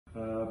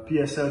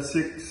PSL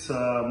 6,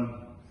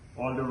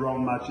 all the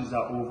round matches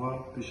are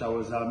over.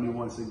 Peshawar Zalmi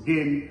once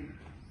again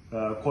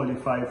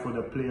qualified for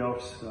the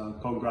playoffs.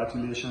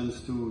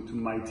 Congratulations to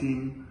my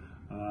team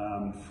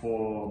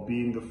for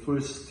being the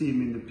first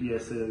team in the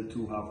PSL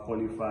to have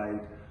qualified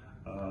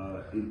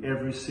in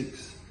every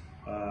 6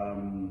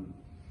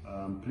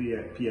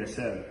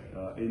 PSL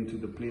into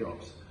the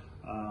playoffs.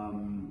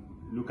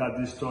 Look at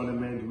this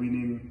tournament,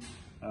 winning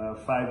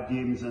 5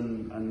 games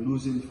and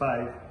losing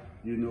 5.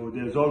 You know,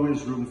 there's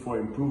always room for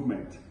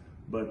improvement,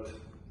 but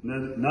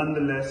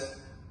nonetheless,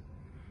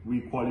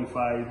 we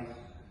qualified,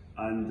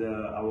 and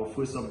our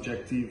first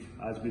objective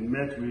has been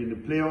met. We're in the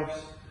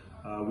playoffs.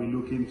 We're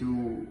looking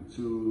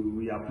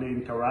we are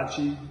playing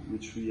Karachi,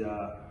 which we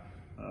are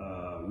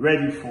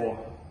ready for,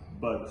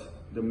 but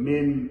the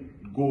main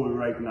goal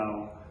right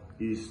now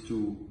is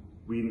to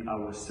win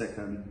our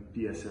 2nd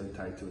PSL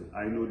title.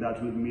 I know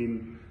that will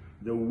mean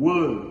the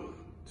world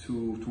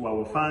to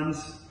our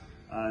fans,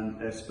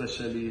 and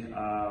especially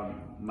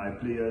my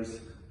players,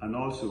 and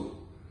also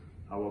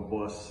our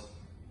boss,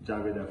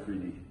 Javed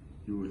Afridi.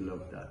 You will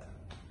love that.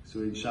 So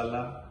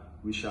inshallah,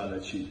 we shall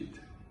achieve it.